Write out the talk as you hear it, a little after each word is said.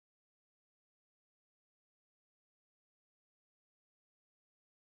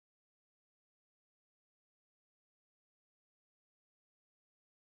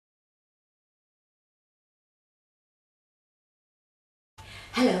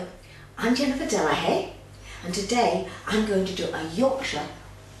Hello, I'm Jennifer Delahaye, and today I'm going to do a Yorkshire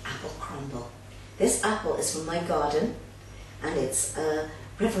apple crumble. This apple is from my garden, and it's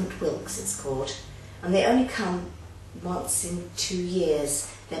Reverend Wilkes it's called, and they only come once in 2 years.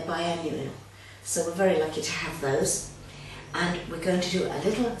 They're biennial, so we're very lucky to have those. And we're going to do a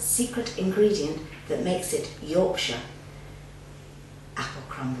little secret ingredient that makes it Yorkshire apple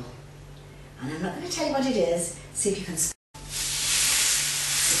crumble. And I'm not going to tell you what it is, see if you can surprise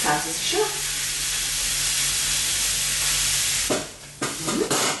us, sure.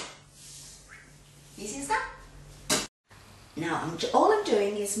 Easy as that. Now, all I'm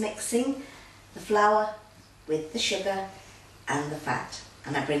doing is mixing the flour with the sugar and the fat.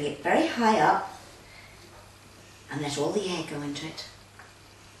 And I bring it very high up and let all the air go into it.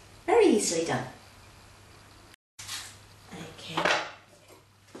 Very easily done. Okay.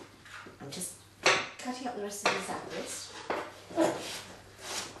 I'm just cutting up the rest of these apples.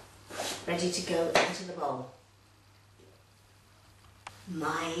 Ready to go into the bowl.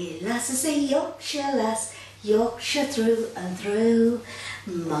 My lass is a Yorkshire lass, Yorkshire through and through.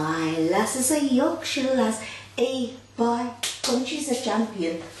 My lass is a Yorkshire lass, by God, she's a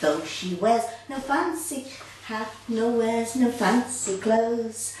champion, though she wears no fancy hat, no wears no fancy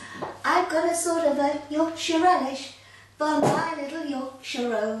clothes. I've got a sort of a Yorkshire relish for my little Yorkshire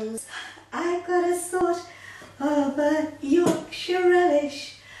rose. I've got a sort of a Yorkshire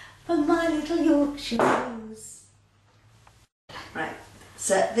relish for my little Yorkshire rose. Right,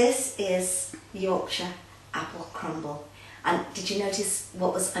 so this is Yorkshire apple crumble. And did you notice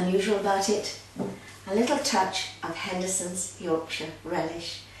what was unusual about it? A little touch of Henderson's Yorkshire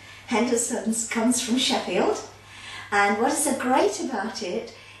relish. Henderson's comes from Sheffield, and what is so great about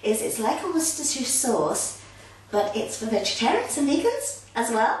it is it's like a Worcestershire sauce, but it's for vegetarians and vegans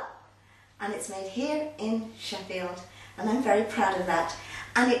as well, and it's made here in Sheffield, and I'm very proud of that.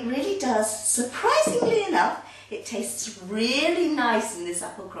 And it really does, surprisingly enough, it tastes really nice in this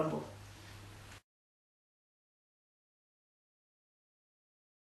apple crumble.